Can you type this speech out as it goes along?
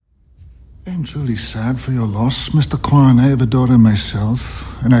I'm truly sad for your loss, Mr. Kwan. I have a daughter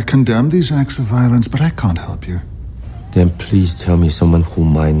myself, and I condemn these acts of violence, but I can't help you. Then please tell me someone who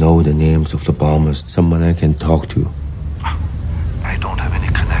might know the names of the bombers, someone I can talk to. I don't have any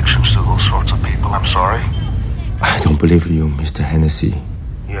connections to those sorts of people, I'm sorry. I don't believe you, Mr. Hennessy.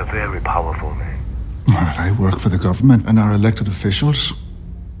 You're very powerful, man. All right, I work for the government and our elected officials.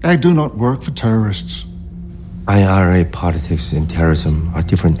 I do not work for terrorists. IRA politics and terrorism are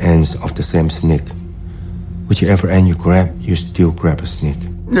different ends of the same snake. Whichever end you grab, you still grab a snake.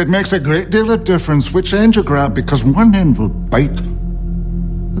 It makes a great deal of difference which end you grab, because one end will bite.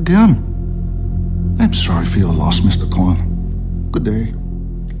 Again, I'm sorry for your loss, Mr. Kwan. Good day.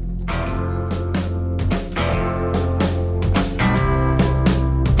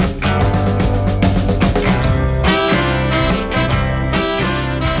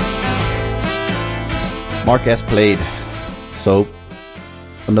 Mark S. played. So,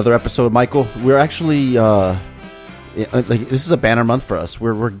 another episode, Michael. We're actually, this is a banner month for us.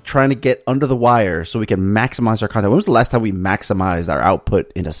 We're trying to get under the wire so we can maximize our content. When was the last time we maximized our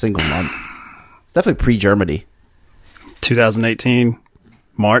output in a single month? Definitely pre-Germany. 2018,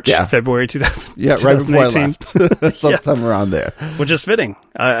 March, February 2000. Yeah, right before I left. Sometime around there. Which is fitting.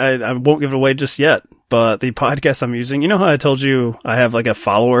 I won't give it away just yet. But the podcast I'm using, you know how I told you I have like a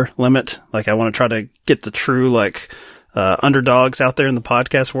follower limit? Like I want to try to get the true underdogs out there in the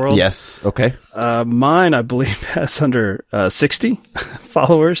podcast world. Yes. Okay. Mine, I believe, has under 60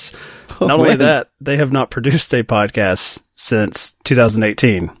 followers. Not only that, they have not produced a podcast since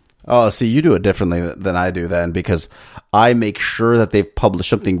 2018. Oh, see, you do it differently than I do then, because I make sure that they've published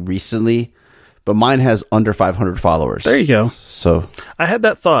something recently, but mine has under 500 followers. There you go. So I had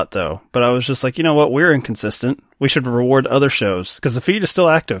that thought, though, but I was just like, you know what? We're inconsistent. We should reward other shows because the feed is still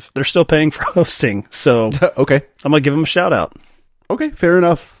active. They're still paying for hosting. So okay, I'm going to give them a shout out. Okay, fair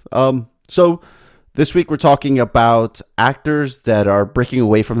enough. So this week we're talking about actors that are breaking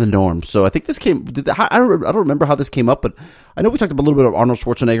away from the norm. So I think this I don't remember how this came up, but I know we talked a little bit of Arnold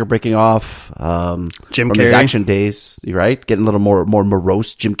Schwarzenegger breaking off. Jim from Carrey. His action days, right? Getting a little more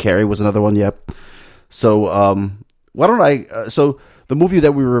morose. Jim Carrey was another one. Yep. So why don't I? So the movie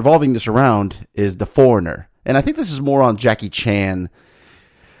that we were revolving this around is The Foreigner, and I think this is more on Jackie Chan.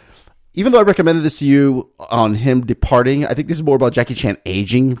 Even though I recommended this to you on him departing, I think this is more about Jackie Chan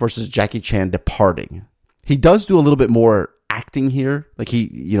aging versus Jackie Chan departing. He does do a little bit more acting here. Like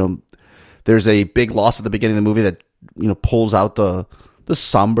there's a big loss at the beginning of the movie that, pulls out the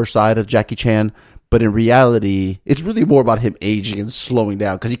somber side of Jackie Chan. But in reality, it's really more about him aging and slowing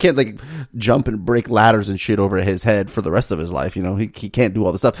down because he can't jump and break ladders and shit over his head for the rest of his life. He can't do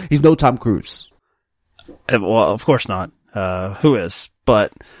all this stuff. He's no Tom Cruise. Well, of course not. Who is?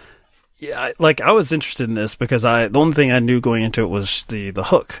 But yeah, I was interested in this because the only thing I knew going into it was the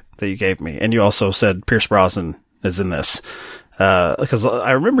hook that you gave me, and you also said Pierce Brosnan is in this. Because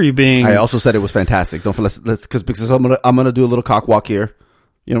I remember you being. I also said it was fantastic. Because I'm gonna do a little cock walk here.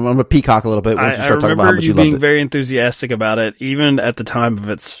 I'm gonna peacock a little bit once you start talking about how much you loved it. I remember you being very enthusiastic about it, even at the time of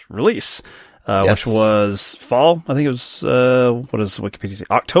its release, yes. Which was fall. I think it was what does Wikipedia say?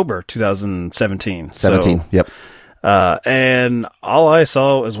 October 2017. 17. So, yep. And all I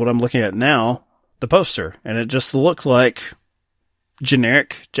saw is what I'm looking at now, the poster, and it just looked like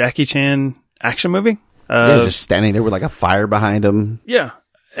generic Jackie Chan action movie. Just standing there with a fire behind him. Yeah.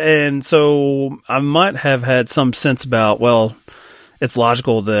 And so I might have had some sense about, it's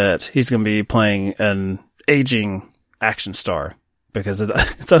logical that he's going to be playing an aging action star because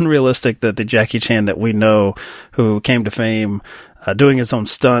it's unrealistic that the Jackie Chan that we know who came to fame doing his own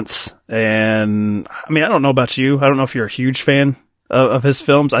stunts. And I mean, I don't know about you. I don't know if you're a huge fan of his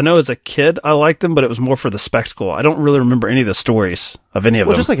films. I know as a kid I liked them, but it was more for the spectacle. I don't really remember any of the stories of any of them.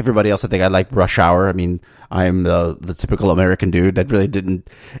 Well, just like everybody else, I think I like Rush Hour. I mean, I'm the typical American dude that really didn't,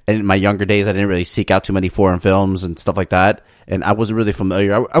 in my younger days, I didn't really seek out too many foreign films and stuff like that. And I wasn't really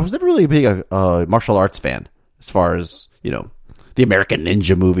familiar. I was never really a big martial arts fan as far as, the American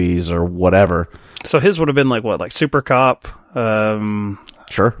Ninja movies or whatever. So his would have been like Super Cop?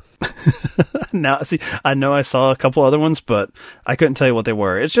 Sure. Now, see, I know I saw a couple other ones, but I couldn't tell you what they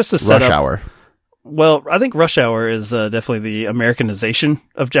were. It's just a setup. Rush Hour. Well, I think Rush Hour is definitely the Americanization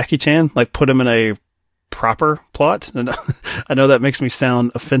of Jackie Chan. Put him in a proper plot. And I know that makes me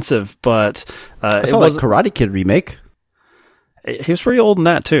sound offensive, but I saw Karate Kid remake. He was pretty old in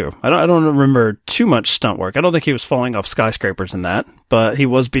that too. I don't remember too much stunt work. I don't think he was falling off skyscrapers in that, but he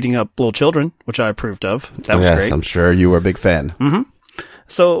was beating up little children, which I approved of. That was great. I'm sure you were a big fan. Mm-hmm.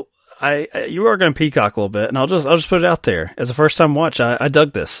 So you are going to peacock a little bit, and I'll just put it out there as a first time watch. I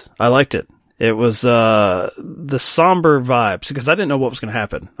dug this. I liked it. It was the somber vibes, because I didn't know what was going to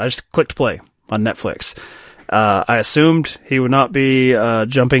happen. I just clicked play on Netflix. I assumed he would not be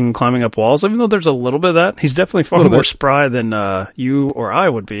jumping, climbing up walls, even though there's a little bit of that. He's definitely far more spry than you or I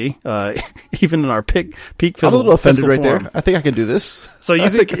would be, even in our peak physical. I'm a little offended right form. there. I think I can do this. So you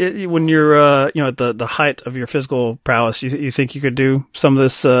think when you're at the height of your physical prowess, you think you could do some of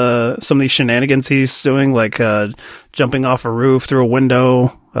these shenanigans he's doing, like jumping off a roof through a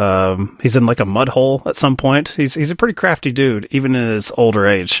window? He's in like a mud hole at some point. He's a pretty crafty dude, even in his older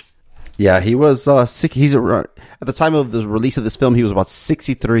age. Yeah, he was sick. At the time of the release of this film, he was about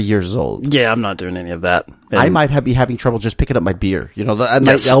 63 years old. Yeah, I'm not doing any of that. I might be having trouble just picking up my beer. You know,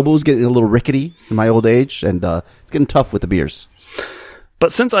 my elbow's getting a little rickety in my old age, and it's getting tough with the beers.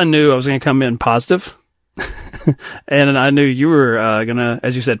 But since I knew I was going to come in positive, and I knew you were going to,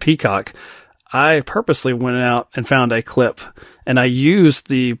 as you said, peacock, I purposely went out and found a clip, and I used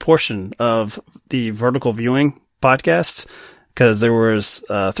the portion of the Vertical Viewing podcast, because there was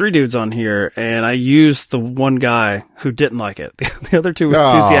 3 dudes on here, and I used the one guy who didn't like it. The other 2 were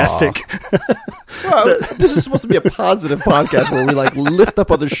enthusiastic. Well, this is supposed to be a positive podcast where we like lift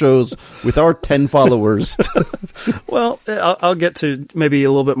up other shows with our 10 followers. Well, I'll get to maybe a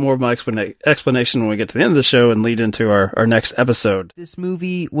little bit more of my explanation when we get to the end of the show and lead into our next episode. This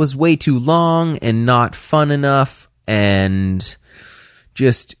movie was way too long and not fun enough, and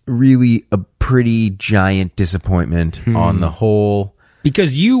just really a pretty giant disappointment on the whole.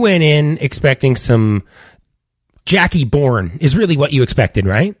 Because you went in expecting some Jackie Bourne is really what you expected,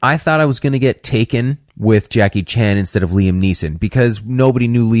 right? I thought I was going to get Taken with Jackie Chan instead of Liam Neeson, because nobody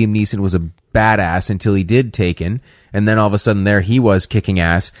knew Liam Neeson was a badass until he did Taken, and then all of a sudden there he was kicking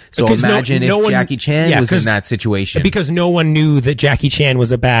ass. So Because imagine no if one- Jackie Chan was in that situation. Because no one knew that Jackie Chan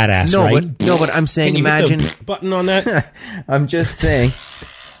was a badass, right? But I'm saying, Can you imagine. hit the button on that? I'm just saying.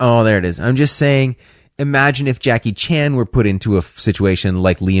 Oh, there it is. I'm just saying, imagine if Jackie Chan were put into a situation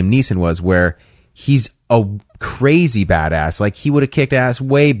like Liam Neeson was, where he's a crazy badass. Like, he would have kicked ass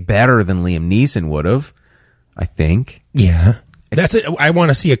way better than Liam Neeson would have, I think. Yeah. That's it. I want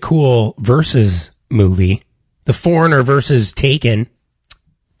to see a cool versus movie. The Foreigner versus Taken.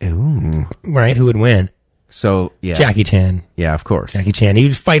 Ooh. Right? Who would win? So, yeah. Jackie Chan. Yeah, of course. Jackie Chan.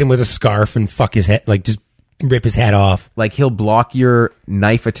 He'd fight him with a scarf and fuck his head, like just rip his head off. Like, he'll block your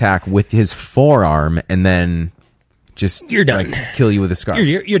knife attack with his forearm and then just You're done. like, kill you with a scarf.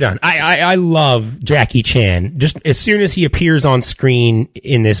 You're done. I love Jackie Chan. Just as soon as he appears on screen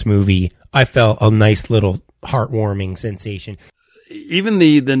in this movie, I felt a nice little heartwarming sensation. Even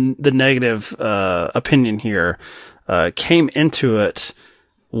the negative opinion here came into it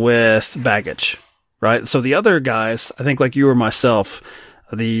with baggage, right? So the other guys, I think like you or myself,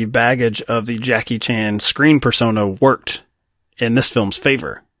 the baggage of the Jackie Chan screen persona worked in this film's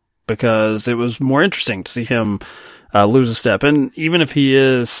favor, because it was more interesting to see him lose a step. And even if he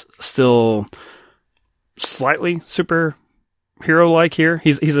is still slightly superhero-like here,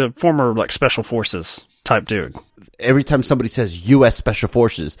 he's a former like special forces type dude. Every time somebody says U.S. Special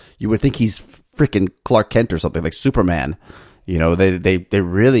Forces, you would think he's freaking Clark Kent or something, like Superman. You know, they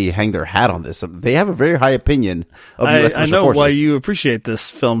really hang their hat on this. They have a very high opinion of U.S. Special I know Forces. why you appreciate this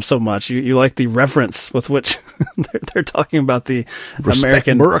film so much. You like the reference with which they're talking about the Respect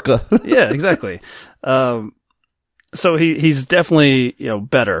American America. Yeah, exactly. So he's definitely,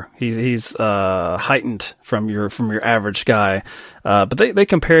 better. He's heightened from your average guy. But they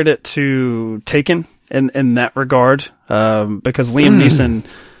compared it to Taken in that regard, because Liam Neeson,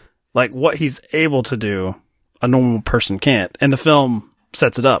 like what he's able to do, a normal person can't. And the film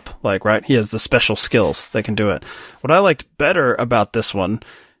sets it up, like, right? He has the special skills that can do it. What I liked better about this one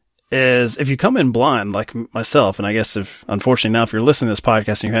is if you come in blind, like myself, and I guess unfortunately now if you're listening to this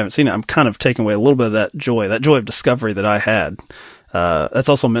podcast and you haven't seen it, I'm kind of taking away a little bit of that joy of discovery that I had. That's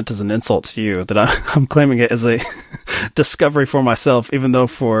also meant as an insult to you, that I'm claiming it as a discovery for myself, even though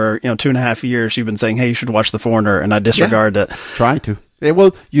for 2.5 years you've been saying, hey, you should watch The Foreigner, and I disregard it. Trying to. Yeah,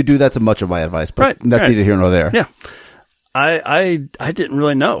 well, you do that to much of my advice, but Right, that's right. neither here nor there. Yeah. I didn't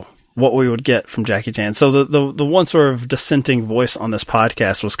really know what we would get from Jackie Chan. So the one sort of dissenting voice on this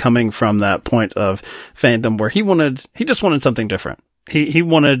podcast was coming from that point of fandom where he just wanted something different. He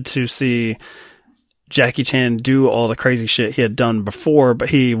wanted to see Jackie Chan do all the crazy shit he had done before, but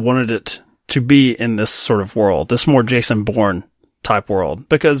he wanted it to be in this sort of world, this more Jason Bourne type world.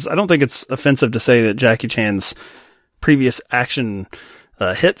 Because I don't think it's offensive to say that Jackie Chan's previous action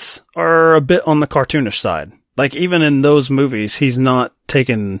hits are a bit on the cartoonish side. Like, even in those movies, he's not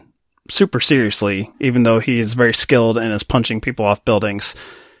taken super seriously, even though he is very skilled and is punching people off buildings.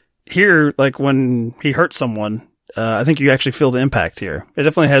 Here, like, when he hurts someone, I think you actually feel the impact here. It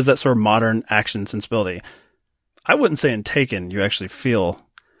definitely has that sort of modern action sensibility. I wouldn't say in Taken you actually feel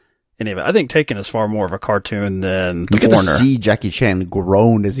any of it. I think Taken is far more of a cartoon than The You get to Foreigner. see Jackie Chan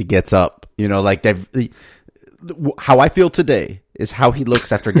groan as he gets up. You know, like how I feel today is how he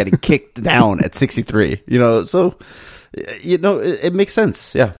looks after getting kicked down at 63. You know, so it makes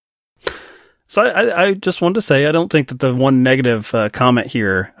sense. Yeah. So I just wanted to say, I don't think that the one negative comment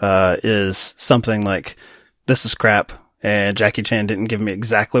here is something like, this is crap and Jackie Chan didn't give me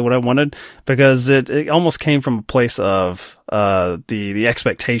exactly what I wanted, because it almost came from a place of the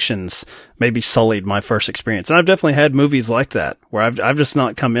expectations maybe sullied my first experience. And I've definitely had movies like that where I've just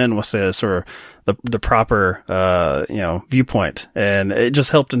not come in with the sort of the proper viewpoint, and it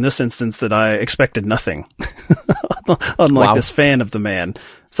just helped in this instance that I expected nothing. Unlike Wow. this fan of the man.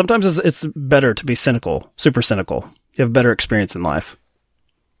 Sometimes it's better to be cynical, super cynical. You have a better experience in life.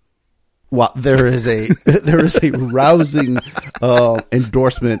 Well, there is a rousing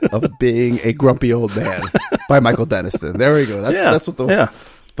endorsement of being a grumpy old man by Michael Denniston. There we go. That's what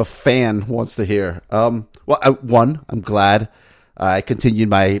the fan wants to hear. I'm glad I continued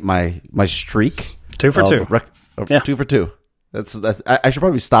my streak. 2 for 2. 2 for 2. I should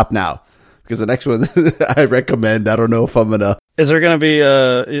probably stop now, because the next one I recommend, I don't know if I'm gonna. Is there going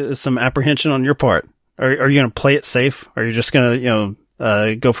to be some apprehension on your part? Are you going to play it safe? Are you just going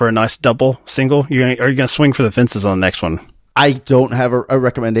to go for a nice single? Are you going to swing for the fences on the next one? I don't have a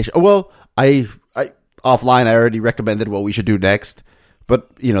recommendation. Well, I offline I already recommended what we should do next,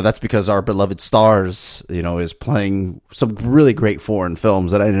 but that's because our beloved Stars is playing some really great foreign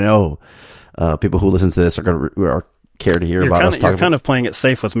films that I know people who listen to this are care to hear about us talking. You're kind of playing it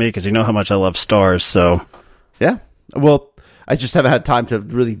safe with me because you know how much I love Stars. So yeah, well, I just haven't had time to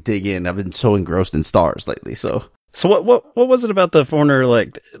really dig in. I've been so engrossed in Stars lately. So what was it about The Foreigner?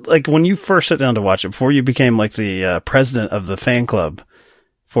 Like when you first sat down to watch it, before you became like the president of the fan club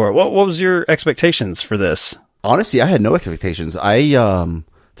for it, what was your expectations for this? Honestly, I had no expectations. To be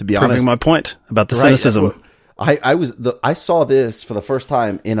honest, proving my point about the cynicism. I saw this for the first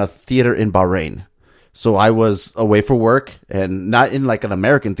time in a theater in Bahrain. So I was away for work, and not in like an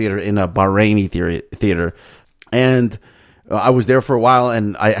American theater, in a Bahraini theater. And I was there for a while,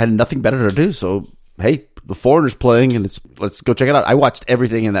 and I had nothing better to do. So, hey, The Foreigner's playing, and let's go check it out. I watched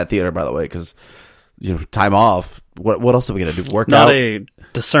everything in that theater, by the way, because time off. What else are we gonna do? Work out? Not a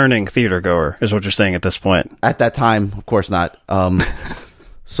discerning theater goer is what you're saying at this point. At that time, of course not.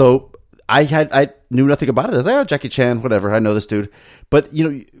 So I knew nothing about it. I was like, Jackie Chan, whatever. I know this dude, but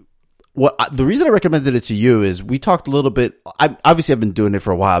the reason I recommended it to you is we talked a little bit. I've been doing it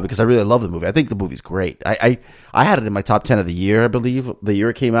for a while because I really love the movie. I think the movie's great. I had it in my top 10 of the year, I believe, the year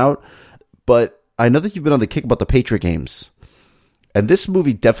it came out. But I know that you've been on the kick about the Patriot Games, and this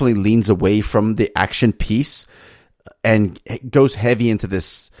movie definitely leans away from the action piece and goes heavy into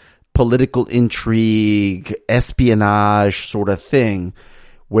this political intrigue, espionage sort of thing,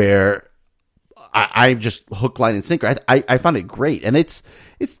 where I just hook, line, and sinker. I found it great, and it's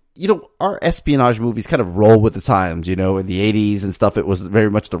our espionage movies kind of roll with the times. In the 80s and stuff, it was very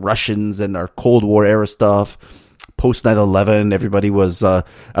much the Russians and our Cold War era stuff. Post 9/11, everybody was a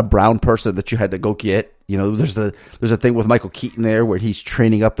brown person that you had to go get. There's a thing with Michael Keaton there where he's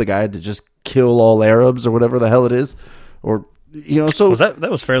training up the guy to just kill all Arabs or whatever the hell it is, or So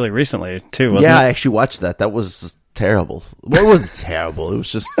that was fairly recently too, wasn't it? Yeah, I actually watched that. That was terrible. Well, it wasn't terrible. It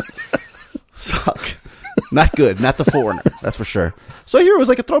was just fuck. Not good. Not The Foreigner. That's for sure. So here it was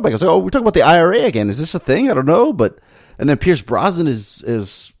like a throwback. I was like, we're talking about the IRA again. Is this a thing? I don't know. And then Pierce Brosnan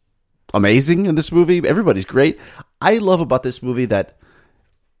is amazing in this movie. Everybody's great. I love about this movie that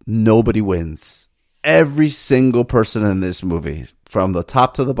nobody wins. Every single person in this movie, from the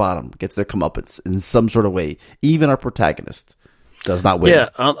top to the bottom, gets their comeuppance in some sort of way. Even our protagonist does not win. Yeah,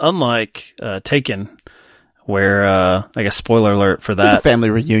 unlike Taken, where I guess spoiler alert for that, the family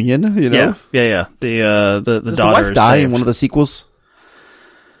reunion. Yeah. The Does daughter the wife die is in one of the sequels?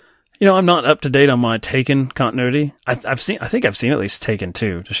 I'm not up to date on my Taken continuity. I think I've seen at least Taken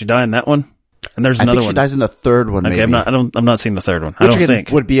 2. Does she die in that one? And there's another I think she dies in the third one. Okay, maybe. I'm not seeing the third one. Which I don't again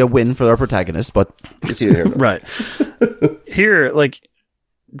think would be a win for our protagonist, but it's either right here. Like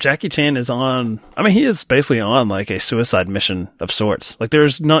Jackie Chan is on. I mean, he is basically on like a suicide mission of sorts. Like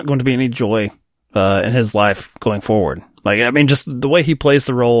there's not going to be any joy in his life going forward. Like I mean, just the way he plays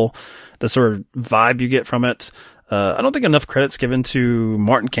the role, the sort of vibe you get from it. I don't think enough credit's given to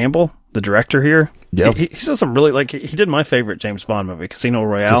Martin Campbell, the director here. Yeah, he does some really he did my favorite James Bond movie, Casino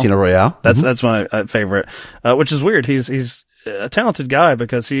Royale. That's my favorite, which is weird. He's a talented guy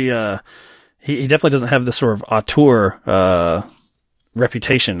because he definitely doesn't have this sort of auteur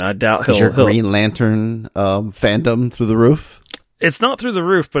reputation. I doubt Is your he'll Green Lantern fandom through the roof? It's not through the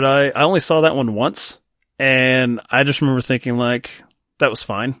roof, but I only saw that one once, and I just remember thinking, like, that was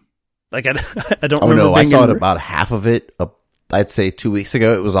fine. Like, I don't remember no, being I saw it about half of it, I'd say 2 weeks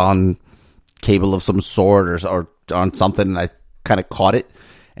ago. It was on cable of some sort or on something, and I kind of caught it,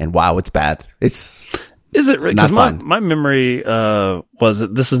 and wow, it's bad. Is it? Because my memory was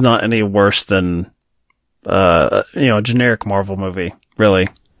that this is not any worse than a generic Marvel movie, really.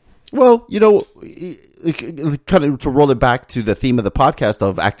 Well, kind of to roll it back to the theme of the podcast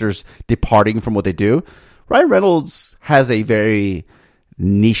of actors departing from what they do, Ryan Reynolds has a very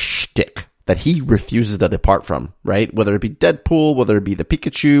niche shtick that he refuses to depart from, right? Whether it be Deadpool, whether it be the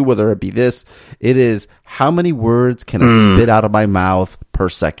Pikachu, whether it be this, it is how many words can I spit out of my mouth per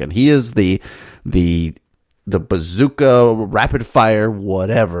second? He is the bazooka, rapid fire,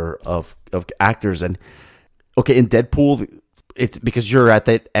 whatever of actors. And okay, in Deadpool, it's because you're at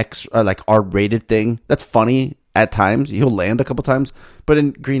that like R-rated thing. That's funny at times. He'll land a couple times, but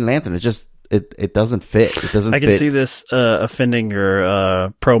in Green Lantern, it doesn't fit. It doesn't. I can fit. see this offending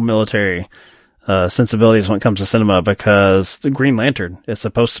your pro-military sensibilities when it comes to cinema, because the Green Lantern is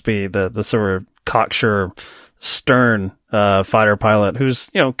supposed to be the sort of cocksure, stern fighter pilot who's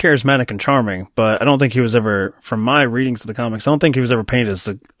charismatic and charming. But I don't think he was ever, from my readings of the comics, I don't think he was ever painted as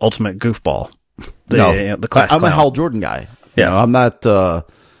the ultimate goofball. The class I'm clown. a Hal Jordan guy. Yeah, I'm not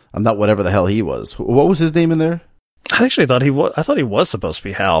whatever the hell he was. What was his name in there? I actually thought he was. I thought he was supposed to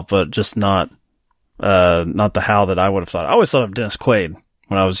be Hal, but just not the Hal that I would have thought. I always thought of Dennis Quaid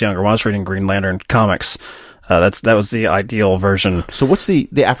when I was younger. When I was reading Green Lantern comics, that was the ideal version. So what's the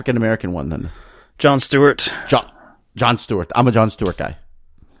African American one then? John Stewart. John Stewart. I'm a John Stewart guy.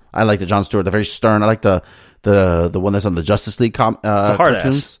 I like the John Stewart. The very stern. I like the one that's on the Justice League hard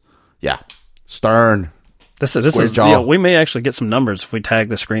cartoons. ass. Yeah, stern. This is we may actually get some numbers if we tag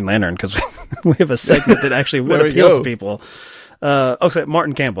this Green Lantern, because we have a segment that actually would appeal to people. Okay,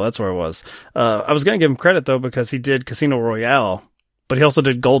 Martin Campbell, that's where it was. I was going to give him credit though, because he did Casino Royale, but he also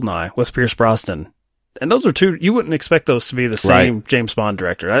did Goldeneye with Pierce Brosnan. And those are two, you wouldn't expect those to be the same James Bond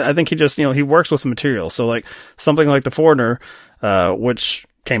director. I think he just, he works with the material. So like something like The Foreigner, which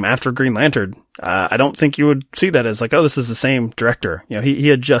came after Green Lantern, I don't think you would see that as like, oh, this is the same director.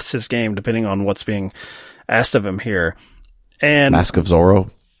 He adjusts his game depending on what's being asked of him here. And Mask of Zorro,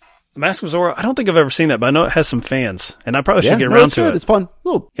 I don't think I've ever seen that, but I know it has some fans, and I probably should get around to it. It's fun.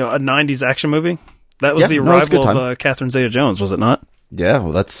 A 90s action movie. That was the arrival of Catherine Zeta-Jones, was it not? Yeah,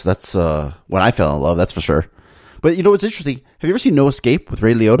 well, that's when I fell in love. That's for sure. But what's interesting? Have you ever seen No Escape with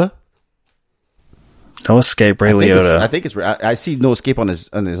Ray Liotta? No Escape, Ray Liotta. I think it's. I see No Escape on his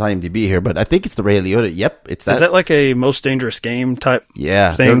IMDb here, but I think it's the Ray Liotta. Yep, it's that. Is that like a Most Dangerous Game type?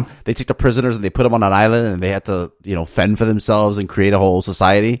 Yeah, thing. They take the prisoners and they put them on an island, and they have to fend for themselves and create a whole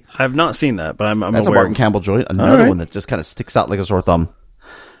society. I've not seen that, but I'm That's aware. a Martin Campbell joint. Another one that just kind of sticks out like a sore thumb.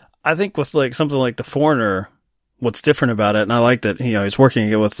 I think with like something like The Foreigner, what's different about it, and I like that he's working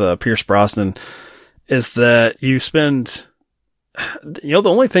it with Pierce Brosnan, is that you spend. The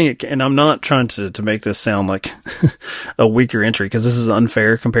only thing, and I'm not trying to make this sound like a weaker entry, because this is an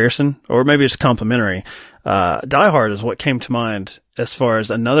unfair comparison, or maybe it's complimentary. Die Hard is what came to mind as far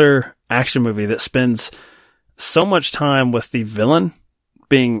as another action movie that spends so much time with the villain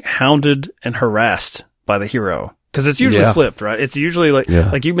being hounded and harassed by the hero. Because it's usually flipped, right? It's usually like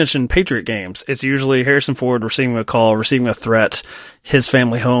you mentioned Patriot Games. It's usually Harrison Ford receiving a call, receiving a threat. His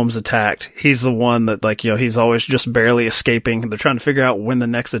family home's attacked. He's the one that he's always just barely escaping. They're trying to figure out when the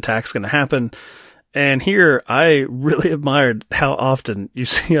next attack's going to happen. And here, I really admired how often you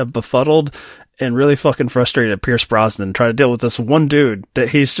see a befuddled and really fucking frustrated Pierce Brosnan try to deal with this one dude that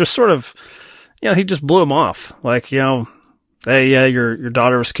he's just sort of, he just blew him off. Like, hey, yeah, your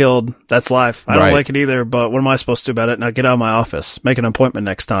daughter was killed. That's life. I don't like it either, but what am I supposed to do about it? Now get out of my office. Make an appointment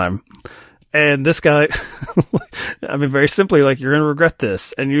next time. And this guy, I mean, very simply, you're going to regret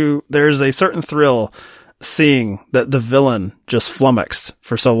this. And there's a certain thrill seeing that the villain just flummoxed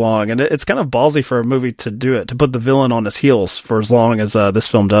for so long. And it's kind of ballsy for a movie to do it, to put the villain on his heels for as long as this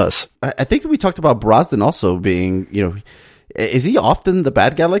film does. I think that we talked about Brosnan also being, is he often the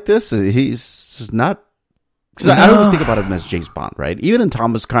bad guy like this? He's not. Because I always think about him as James Bond, right? Even in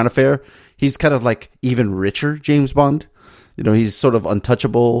Thomas Crown Affair, he's kind of like even richer James Bond. He's sort of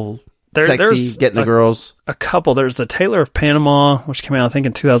untouchable, sexy, getting the girls. A couple. There's the Tailor of Panama, which came out, I think,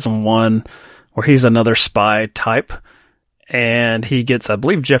 in 2001, where he's another spy type. And he gets, I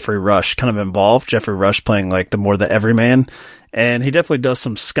believe, Jeffrey Rush kind of involved. Jeffrey Rush playing the everyman. And he definitely does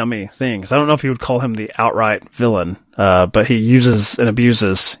some scummy things. I don't know if you would call him the outright villain, but he uses and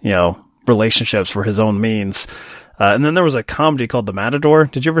abuses, relationships for his own means. And then there was a comedy called The Matador.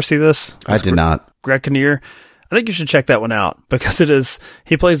 Did you ever see this? I did not. Greg Kinnear. I think you should check that one out because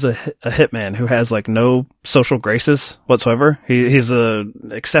he plays a hitman who has like no social graces whatsoever. He's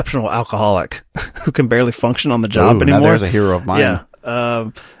an exceptional alcoholic who can barely function on the job anymore. Now there's a hero of mine. Yeah.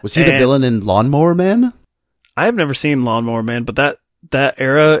 Was he the villain in Lawnmower Man? I have never seen Lawnmower Man, but that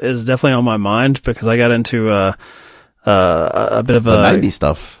era is definitely on my mind because I got into a bit of the 90s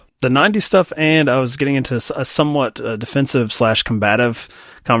stuff. The 90s stuff, and I was getting into a somewhat defensive / combative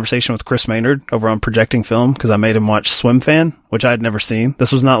conversation with Chris Maynard over on Projecting Film because I made him watch Swim Fan, which I had never seen.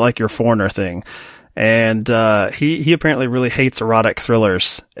 This was not like your Foreigner thing. And he apparently really hates erotic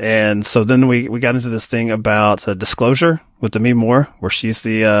thrillers. And so then we got into this thing about Disclosure with Demi Moore, where she's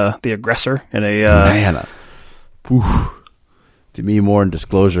the aggressor in a... Demi Moore and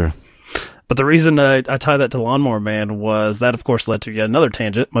Disclosure. But the reason I tie that to Lawnmower Man was that, of course, led to yet another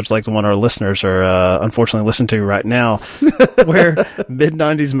tangent, much like the one our listeners are unfortunately listening to right now, where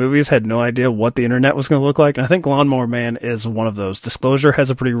mid-90s movies had no idea what the internet was going to look like. And I think Lawnmower Man is one of those. Disclosure has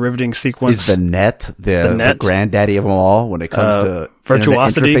a pretty riveting sequence. Is the net the granddaddy of them all when it comes to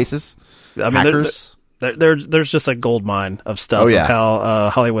virtuosity interfaces? I mean, hackers? There's just a gold mine of stuff of how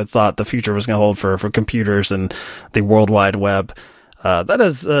Hollywood thought the future was going to hold for computers and the World Wide Web. That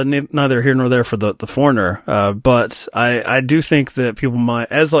is neither here nor there for the Foreigner, but I do think that people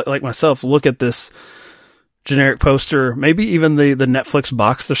might, as like myself, look at this generic poster, maybe even the Netflix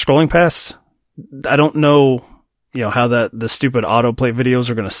box they're scrolling past. I don't know, how the stupid autoplay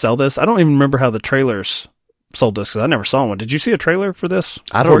videos are going to sell this. I don't even remember how the trailers sold this because I never saw one. Did you see a trailer for this?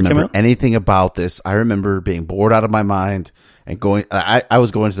 I don't remember anything about this. I remember being bored out of my mind and going. I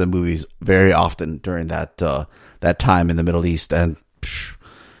was going to the movies very often during that time in the Middle East, and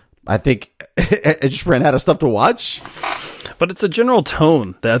I think it just ran out of stuff to watch. But it's a general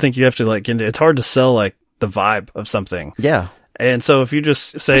tone that I think you have to like into. It's hard to sell like the vibe of something. Yeah. And so if you just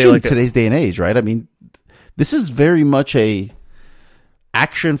say especially like in today's day and age, right? I mean, this is very much a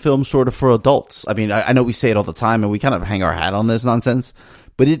action film sort of for adults. I mean, I know we say it all the time and we kind of hang our hat on this nonsense,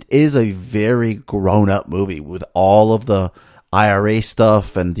 but it is a very grown up movie with all of the IRA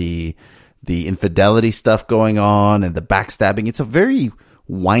stuff and the infidelity stuff going on and the backstabbing. It's a very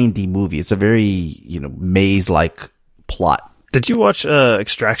windy movie. It's a very, maze-like plot. Did you watch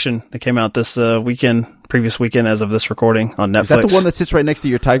Extraction that came out this previous weekend as of this recording on Netflix? Is that the one that sits right next to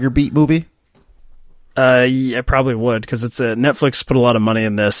your Tiger Beat movie? Yeah, probably would because it's Netflix put a lot of money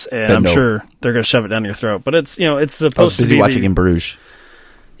in this, and I'm sure they're going to shove it down your throat. But it's it's supposed I was busy to be watching In Bruges.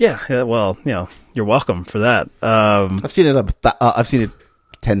 Yeah. Well, you're welcome for that. I've seen it. I've seen it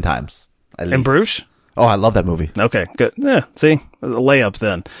 10 times. In Bruges? Oh, I love that movie. Okay, good. Yeah, see? A layup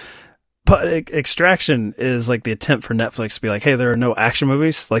then. But Extraction is like the attempt for Netflix to be like, hey, there are no action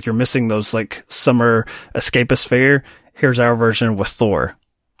movies. Like you're missing those like summer escapist fare. Here's our version with Thor.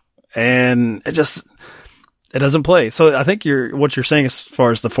 And it doesn't play. So I think what you're saying as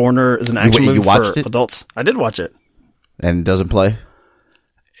far as The Foreigner is an action movie for adults. I did watch it. And it doesn't play?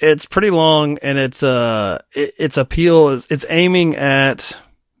 It's pretty long and its appeal it's aiming at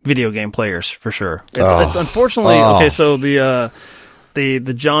video game players for sure. It's unfortunately okay. So the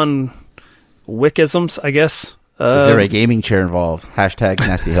John Wickisms, I guess. Is there a gaming chair involved? Hashtag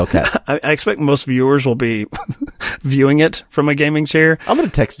Nasty Hellcat. I expect most viewers will be viewing it from a gaming chair. I'm going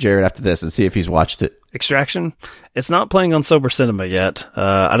to text Jared after this and see if he's watched it. Extraction. It's not playing on Sober Cinema yet.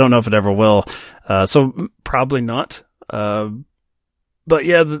 I don't know if it ever will. So probably not. But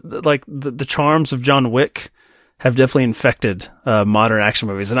yeah, the charms of John Wick have definitely infected modern action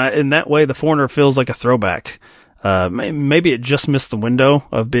movies, and in that way, The Foreigner feels like a throwback. Maybe it just missed the window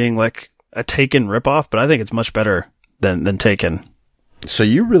of being like a Taken ripoff, but I think it's much better than Taken. So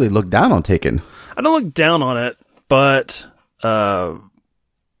you really look down on Taken? I don't look down on it, but I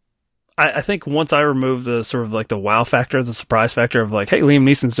think once I remove the sort of like the wow factor, the surprise factor of like, hey, Liam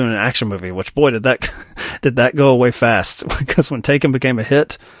Neeson's doing an action movie, which boy did that go away fast because when Taken became a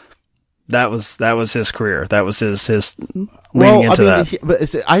hit. That was his career. That was his leading into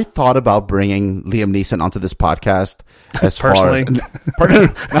that. I thought about bringing Liam Neeson onto this podcast as personally.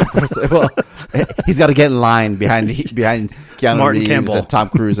 Well, he's got to get in line behind Keanu Martin Reeves Campbell and Tom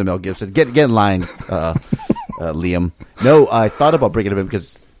Cruise and Mel Gibson. Get in line, Liam. No, I thought about bringing him in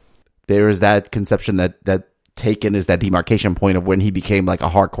because there is that conception that Taken is that demarcation point of when he became like a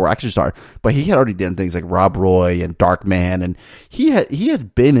hardcore action star. But he had already done things like Rob Roy and Darkman, and he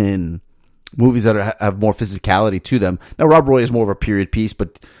had been in movies that have more physicality to them. Now, Rob Roy is more of a period piece,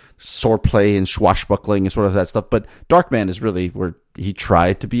 but swordplay and swashbuckling and sort of that stuff. But Darkman is really where he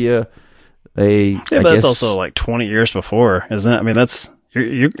tried to be but that's also like 20 years before, isn't it? I mean, that's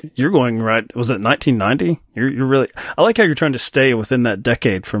You're going right. Was it 1990? You're really. I like how you're trying to stay within that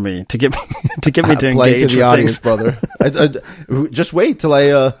decade for me to get me to Play engage to the with audience, things. brother. Just wait till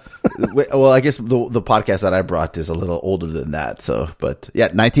I. Well, I guess the podcast that I brought is a little older than that. So, but yeah,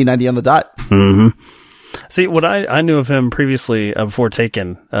 1990 on the dot. See, what I knew of him previously before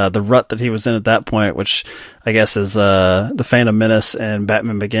Taken, the rut that he was in at that point, which I guess is the Phantom Menace and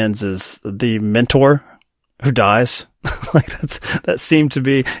Batman Begins, is the mentor who dies. Like that seemed to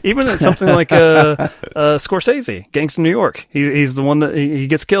be even in something like Scorsese, Gangs of New York. He's the one that he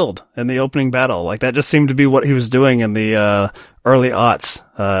gets killed in the opening battle. Like that just seemed to be what he was doing in the early aughts.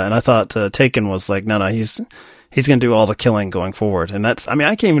 And I thought Taken was like, no, he's going to do all the killing going forward. And I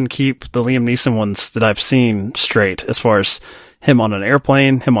can't even keep the Liam Neeson ones that I've seen straight as far as him on an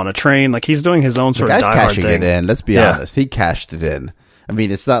airplane, him on a train. Like he's doing his own sort of Die Hard cashing thing. It in. Let's be Yeah. honest. He cashed it in. I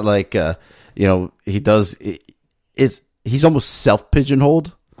mean, it's not like, he does, he's almost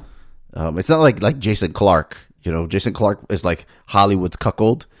self-pigeonholed. It's not like Jason Clarke. Jason Clarke is like Hollywood's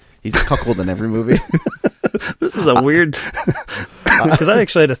cuckold. He's a cuckold in every movie. This is a weird, because I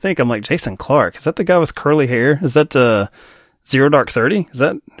actually had to think, I'm like, Jason Clarke, is that the guy with curly hair? Is that Zero Dark 30? Is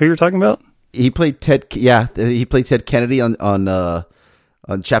that who you're talking about? He played Ted. Yeah, he played Ted Kennedy on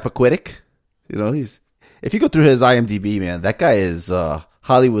Chappaquiddick. If you go through his IMDb, man, that guy is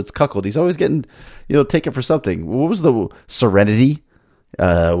Hollywood's cuckold. He's always getting taken for something. What was the Serenity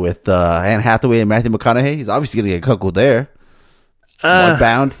with Anne Hathaway and Matthew McConaughey? He's obviously going to get cuckold there.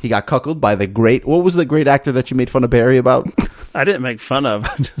 Mudbound, he got cuckolded by what was the great actor that you made fun of Barry about? I didn't make fun of.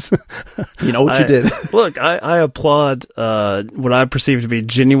 You know what you did. Look, I applaud what I perceive to be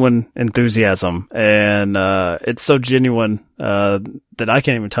genuine enthusiasm, and it's so genuine that I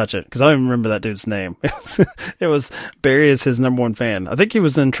can't even touch it because I don't even remember that dude's name. It was Barry is his number one fan. I think he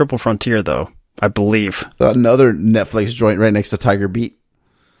was in Triple Frontier, though. I believe Another Netflix joint right next to Tiger Beat.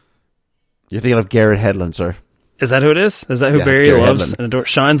 You're thinking of Garrett Hedlund, sir. Is that who it is? Is that who Yeah, Barry it's Gary loves Hedlund. and adores?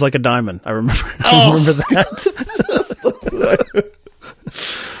 Shines like a diamond. I remember. I remember that.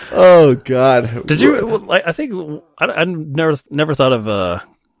 Oh God! Did you? Well, I think I never thought of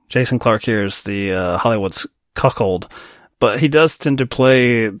Jason Clarke here as the Hollywood's cuckold, but he does tend to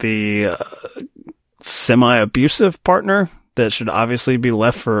play the semi-abusive partner that should obviously be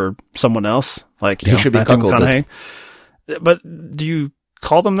left for someone else. Like He should be Matthew cuckolded. McConaughey. But do you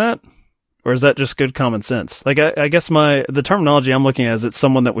call them that? Or is that just good common sense? Like, I guess the terminology I'm looking at is it's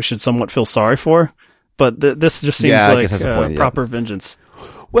someone that we should somewhat feel sorry for. But this just seems Yeah, I like guess that's the point, yeah. proper vengeance.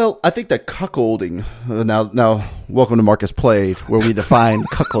 Well, I think that cuckolding. Now, welcome to Marcus Played, where we define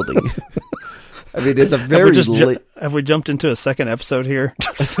cuckolding. I mean, it's a very Have we jumped into a second episode here?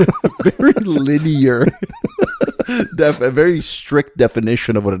 very linear, a very strict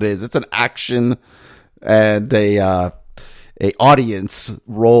definition of what it is. It's an action and a audience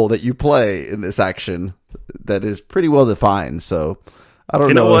role that you play in this action that is pretty well defined. So I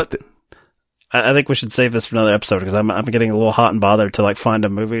don't know what. I think we should save this for another episode because I'm getting a little hot and bothered to find a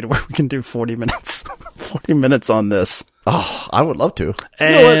movie to where we can do 40 minutes, 40 minutes on this. Oh, I would love to.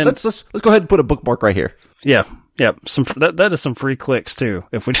 And you know what? Let's go ahead and put a bookmark right here. Yeah. That is some free clicks too.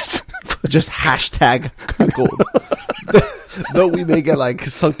 If we just hashtag cuckold. Though we may get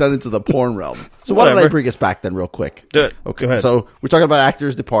sunk down into the porn realm. So why don't I bring us back then real quick? Do it. Okay. Go ahead. So we're talking about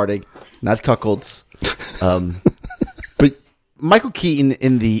actors departing, not cuckolds. But Michael Keaton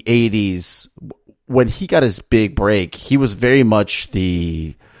in the 80s, when he got his big break, he was very much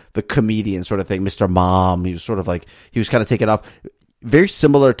the comedian sort of thing, Mr. Mom. He was sort of he was kind of taken off. Very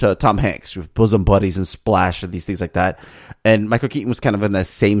similar to Tom Hanks with Bosom Buddies and Splash and these things like that. And Michael Keaton was kind of in that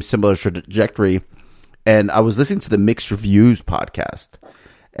same similar trajectory. And I was listening to the Mixed Reviews podcast,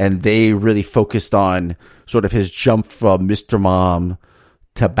 and they really focused on sort of his jump from Mr. Mom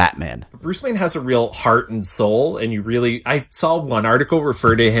to Batman. Bruce Wayne has a real heart and soul, and I saw one article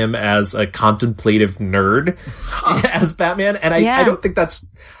refer to him as a contemplative nerd as Batman, and I don't think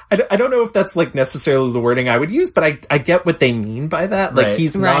that's, I don't know if that's necessarily the wording I would use, but I get what they mean by that. Like,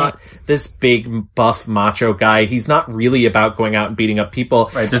 he's not this big buff macho guy. He's not really about going out and beating up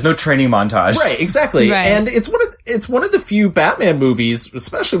people. Right. There's no training montage. Right. Exactly. Right. And it's one of the few Batman movies,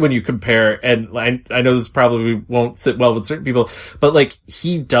 especially when you compare, and I know this probably won't sit well with certain people, but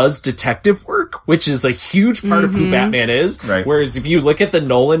he does detective work, which is a huge part of who Batman is. Right. Whereas if you look at the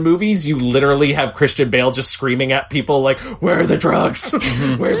Nolan movies, you literally have Christian Bale just screaming at people where are the drugs?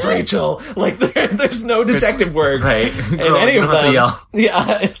 Where's Rachel? There's no detective work. Right. And Girl, any you of don't have to them. yell.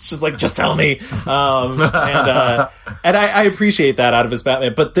 Yeah. It's just just tell me. And I appreciate that out of his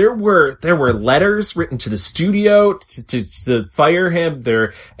Batman, but there were letters written to the studio to fire him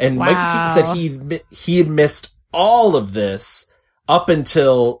there. And Wow. Michael Keaton said he had missed all of this up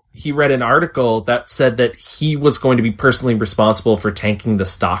until he read an article that said that he was going to be personally responsible for tanking the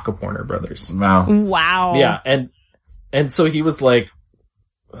stock of Warner Brothers. Wow. Yeah, and so he was like,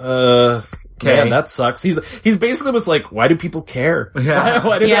 man, that sucks. He's basically was like, why do people care? Yeah.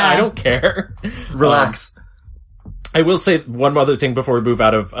 I don't care. Relax. I will say one other thing before we move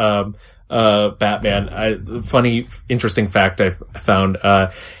out of Batman. Funny, interesting fact I found.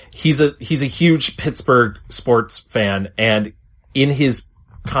 He's a huge Pittsburgh sports fan, and in his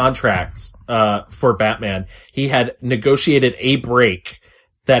contracts for Batman, he had negotiated a break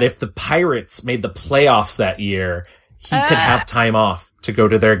that if the Pirates made the playoffs that year, he could have time off to go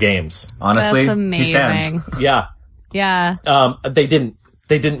to their games. Honestly, that's amazing. he stands. Yeah. Yeah. They didn't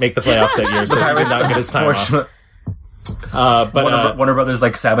make the playoffs that year, so he did not get his time off. But Warner Brothers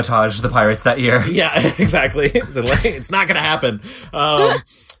like sabotaged the Pirates that year. Yeah, exactly. It's not going to happen.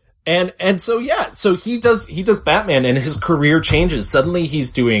 And so he does Batman, and his career changes. Suddenly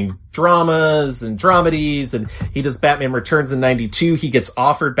he's doing dramas and dramedies, and he does Batman Returns in 92. He gets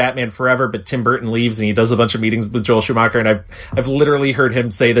offered Batman Forever, but Tim Burton leaves, and he does a bunch of meetings with Joel Schumacher. And I've literally heard him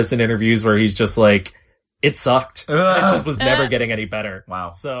say this in interviews where he's just like, it sucked. It just was never getting any better.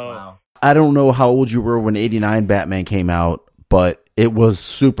 Wow. So I don't know how old you were when 89 Batman came out, but it was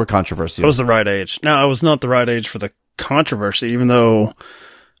super controversial. It was the right age. Now, I was not the right age for the controversy, even though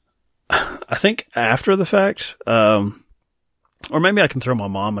I think after the fact, or maybe I can throw my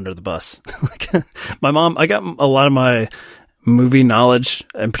mom under the bus. My mom, I got a lot of my movie knowledge,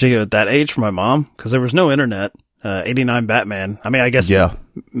 in particular at that age, from my mom, because there was no internet. 89 Batman. I mean, I guess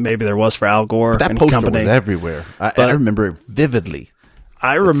maybe there was for Al Gore. But that and poster company. was everywhere. I remember it vividly.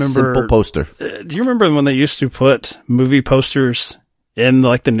 I remember simple poster. Do you remember when they used to put movie posters in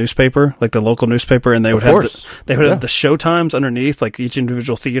like the newspaper, like the local newspaper, and they would have the show times underneath, like each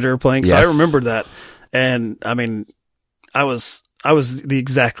individual theater playing. So I remember that, and I mean, I was the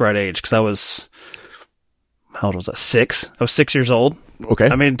exact right age because I was, how old was I? 6. I was 6 years old. Okay.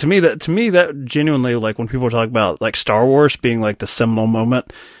 I mean, to me that genuinely, like when people talk about like Star Wars being like the seminal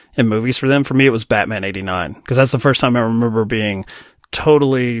moment in movies for them, for me it was Batman 89, because that's the first time I remember being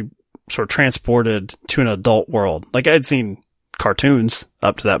totally sort of transported to an adult world. Like I'd seen cartoons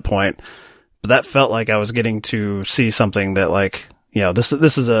up to that point, but that felt like I was getting to see something that, like, you know, this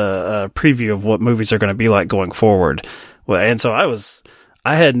is a preview of what movies are going to be like going forward. Well, and so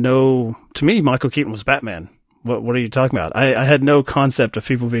to me, Michael Keaton was Batman. What are you talking about? I had no concept of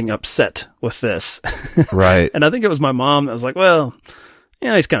people being upset with this. Right. And I think it was my mom that was like, well,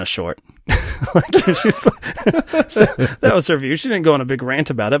 yeah, he's kind of short. She was like, so that was her view. She didn't go on a big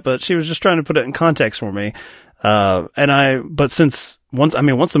rant about it, but she was just trying to put it in context for me. But once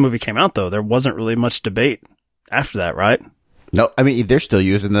the movie came out, though, there wasn't really much debate after that, right? No, I mean, they're still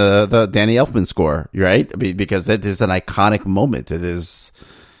using the Danny Elfman score, right? I mean, because that is an iconic moment.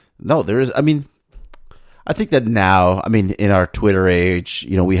 I think that now, I mean, in our Twitter age,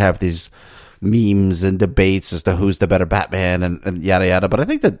 you know, we have these memes and debates as to who's the better Batman and yada yada. But I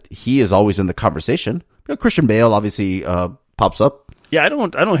think that he is always in the conversation. You know, Christian Bale obviously pops up. Yeah, I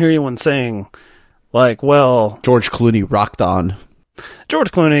don't hear anyone saying like, well, George Clooney rocked on. George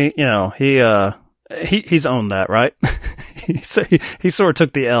Clooney, you know, he's owned that, right? he sort of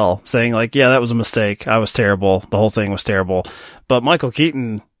took the L, saying like, yeah, that was a mistake. I was terrible. The whole thing was terrible. But Michael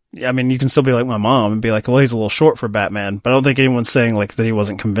Keaton, I mean, you can still be like my mom and be like, well, he's a little short for Batman, but I don't think anyone's saying like that he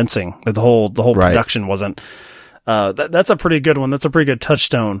wasn't convincing, that the whole production wasn't. That's a pretty good one. That's a pretty good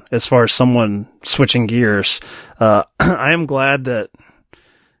touchstone as far as someone switching gears. I am glad that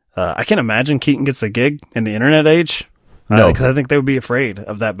I can't imagine Keaton gets the gig in the internet age. No, because I think they would be afraid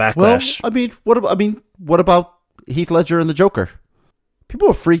of that backlash. Well, what about Heath Ledger and the Joker? People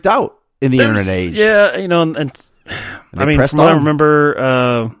were freaked out in the internet age. Yeah, you know, and I mean, from what I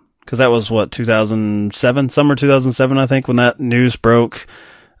remember, because that was 2007, summer 2007, I think, when that news broke.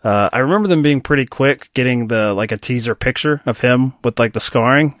 I remember them being pretty quick, getting a teaser picture of him with like the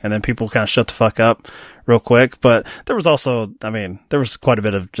scarring, and then people kind of shut the fuck up real quick. But there was also, I mean, there was quite a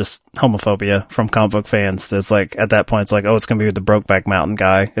bit of just homophobia from comic book fans. That's like, at that point, it's like, oh, it's going to be the Brokeback Mountain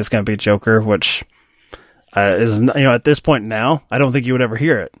guy. It's going to be Joker, which is, you know, at this point now, I don't think you would ever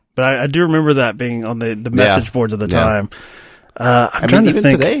hear it. But I do remember that being on the message boards at the time. I'm trying to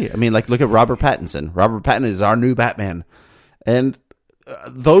think. Today, I mean, like, look at Robert Pattinson. Robert Pattinson is our new Batman. And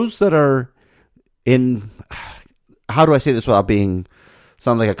those that are in, how do I say this without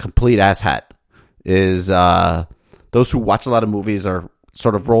sound like a complete asshat, is those who watch a lot of movies or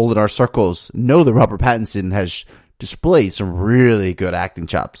sort of roll in our circles know that Robert Pattinson has displayed some really good acting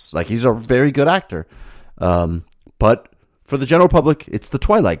chops. Like, he's a very good actor. But for the general public, it's the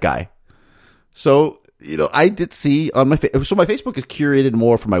Twilight guy. So I did see on my so my Facebook is curated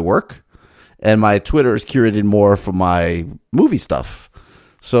more for my work, and my Twitter is curated more for my movie stuff.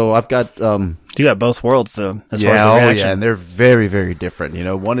 So I've got you got both worlds though. As far as the reaction. and they're very, very different.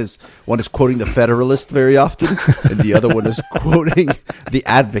 One is quoting the Federalist very often, and the other one is quoting the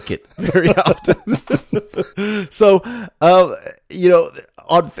Advocate very often. So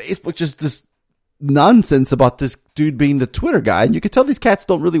on Facebook, just this nonsense about this dude being the Twitter guy, and you could tell these cats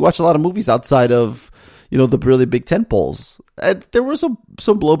don't really watch a lot of movies outside of the really big tentpoles. And there was some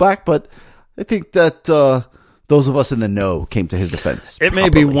blowback, but I think that those of us in the know came to his defense. It may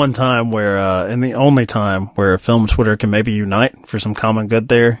be one time where, and the only time where film Twitter can maybe unite for some common good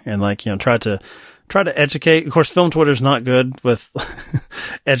there, and try to educate. Of course, film Twitter is not good with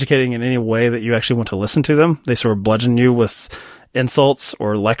educating in any way that you actually want to listen to them. They sort of bludgeon you with insults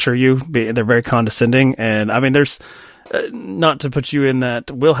or lecture you. They're very condescending, and I mean, there's not to put you in that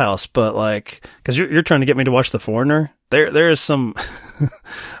wheelhouse, but because you're trying to get me to watch The Foreigner. There is some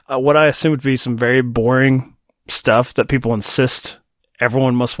what I assume would be some very boring stuff that people insist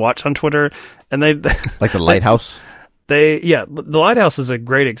everyone must watch on Twitter, and they like The Lighthouse. The Lighthouse is a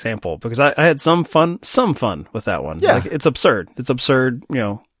great example because I had some fun with that one. Yeah, it's absurd. It's absurd,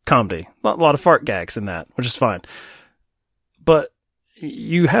 comedy. A lot of fart gags in that, which is fine. But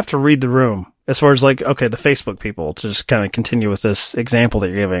you have to read the room as far as the Facebook people, to just kind of continue with this example that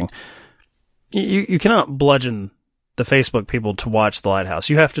you're giving. You cannot bludgeon the Facebook people to watch The Lighthouse.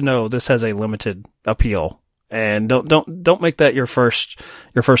 You have to know this has a limited appeal. And don't make that your first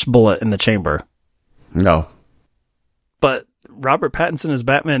bullet in the chamber. No. But Robert Pattinson is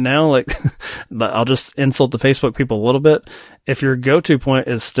Batman now. I'll just insult the Facebook people a little bit. If your go-to point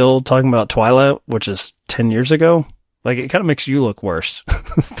is still talking about Twilight, which is 10 years ago, it kind of makes you look worse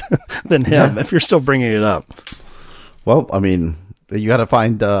than him if you're still bringing it up. Well, I mean, you got to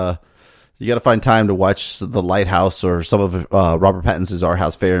find time to watch The Lighthouse or some of Robert Pattinson's Our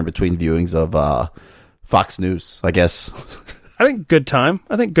House Fair in between viewings of Fox News, I guess. I think Good Time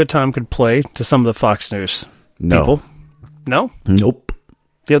could play to some of the Fox News people. No? Nope.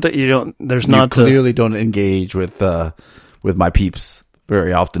 You don't. There's you not. Clearly, don't engage with my peeps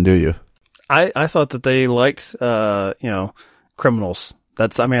very often, do you? I thought that they liked criminals.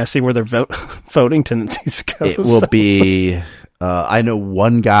 I see where their voting tendencies go. It will be. I know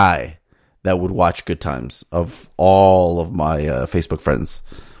one guy that would watch Good Times of all of my Facebook friends.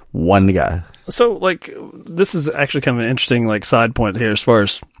 One guy. So, this is actually kind of an interesting, side point here as far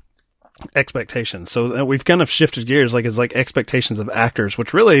as expectations. So, we've kind of shifted gears, it's expectations of actors,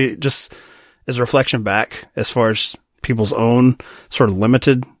 which really just is a reflection back as far as people's own sort of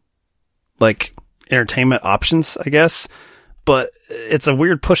limited, entertainment options, I guess. But it's a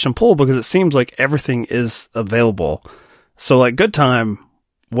weird push and pull because it seems like everything is available. So, Good Time,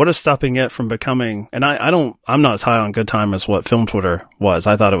 what is stopping it from becoming, and I'm not as high on Good Time as what Film Twitter was.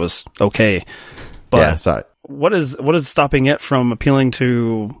 I thought it was okay. But yeah, sorry. What is stopping it from appealing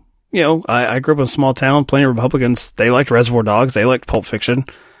to, I grew up in a small town, plenty of Republicans. They liked Reservoir Dogs. They liked Pulp Fiction.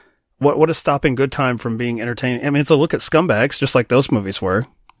 What is stopping Good Time from being entertaining? I mean, it's a look at scumbags, just like those movies were.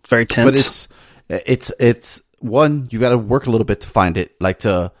 It's very tense. But it's one, you got to work a little bit to find it,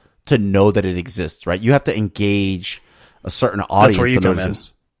 to know that it exists, right? You have to engage a certain audience. That's where you to come notice.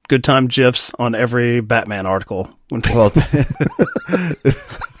 in. Good Time GIFs on every Batman article. Well,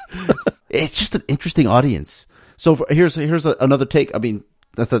 it's just an interesting audience. So here's another take. I mean,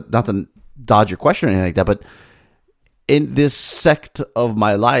 not to dodge your question or anything like that, but in this sect of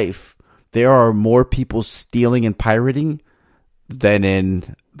my life, there are more people stealing and pirating than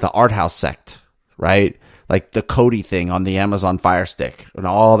in the art house sect, right? Like the Kodi thing on the Amazon Fire Stick and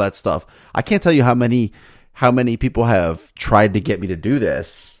all that stuff. I can't tell you how many people have tried to get me to do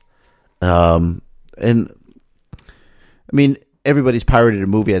this. And I mean, everybody's pirated a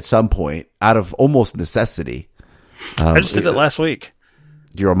movie at some point out of almost necessity. I just did it last week.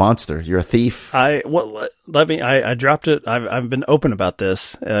 You're a monster. You're a thief. I dropped it. I've been open about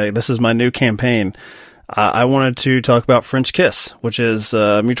this. This is my new campaign. I wanted to talk about French Kiss, which is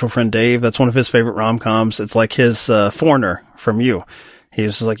a mutual friend Dave. That's one of his favorite rom-coms. It's like his Foreigner from you. He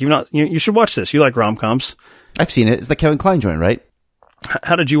was like, you should watch this. You like rom-coms. I've seen it. It's the Kevin Kline joint, right?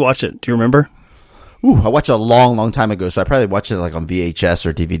 How did you watch it? Do you remember? I watched it a long, long time ago, so I probably watched it on VHS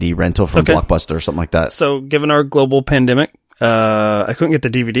or DVD rental from Blockbuster or something like that. So, given our global pandemic, I couldn't get the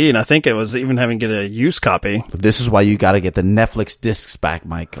DVD, and I think it was even having to get a used copy. But this is why you got to get the Netflix discs back,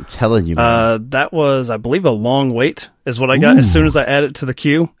 Mike. I'm telling you, man. That was, I believe, a long wait is what I got as soon as I added it to the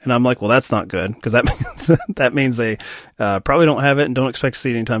queue, and I'm like, well, that's not good, because that means they probably don't have it and don't expect to see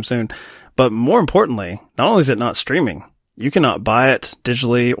it anytime soon. But more importantly, not only is it not streaming, you cannot buy it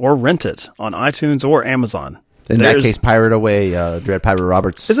digitally or rent it on iTunes or Amazon. In that case, pirate away, Dread Pirate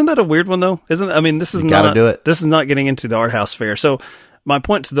Roberts. Isn't that a weird one though? This is gotta do it. This is not getting into the art house fare. So my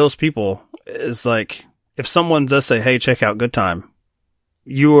point to those people is like, if someone does say, "Hey, check out Good Time,"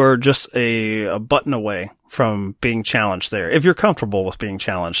 you are just a button away from being challenged there, if you're comfortable with being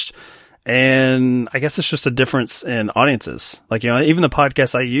challenged. And I guess it's just a difference in audiences. Like, even the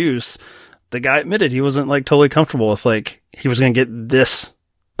podcast I use, the guy admitted he wasn't like totally comfortable with, like, he was going to get this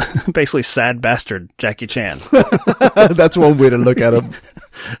basically sad bastard Jackie Chan. That's one way to look at him.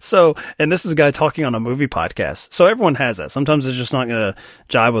 So, and this is a guy talking on a movie podcast. So everyone has that. Sometimes it's just not going to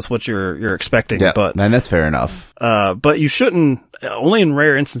jive with what you're expecting. Yeah, but and that's fair enough. But you shouldn't, only in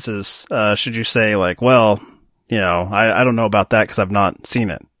rare instances, should you say like, well, I don't know about that because I've not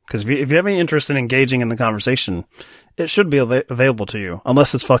seen it. Because if you have any interest in engaging in the conversation, it should be available to you,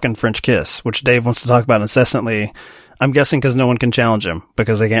 unless it's fucking French Kiss, which Dave wants to talk about incessantly. I'm guessing because no one can challenge him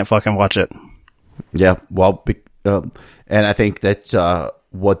because they can't fucking watch it. Yeah, well, and I think that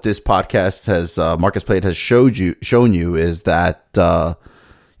what this podcast has, Marcus Plate has shown you is that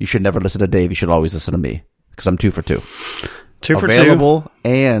you should never listen to Dave. You should always listen to me because I'm 2 for 2. 2 for 2. Available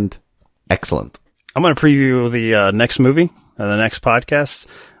and excellent. I'm going to preview the next movie, the next podcast,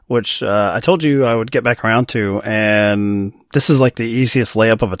 which I told you I would get back around to. And this is like the easiest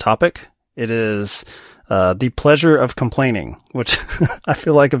layup of a topic. It is The Pleasure of Complaining, which I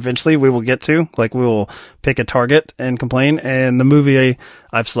feel like eventually we will get to. Like, we will pick a target and complain. And the movie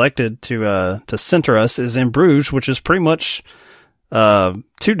I've selected to center us is In Bruges, which is pretty much 2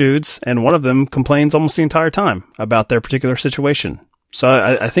 dudes, and one of them complains almost the entire time about their particular situation. So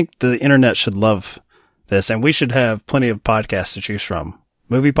I think the internet should love this, and we should have plenty of podcasts to choose from.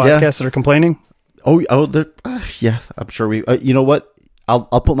 Movie podcasts that are complaining. Oh, yeah. I'm sure we. You know what?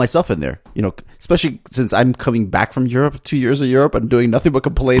 I'll put myself in there. Especially since I'm coming back from Europe, 2 years of Europe, and doing nothing but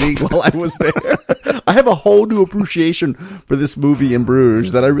complaining while I was there. I have a whole new appreciation for this movie In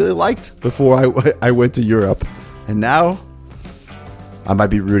Bruges that I really liked before I went to Europe, and now I might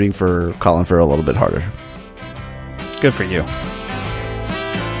be rooting for Colin Farrell a little bit harder. Good for you.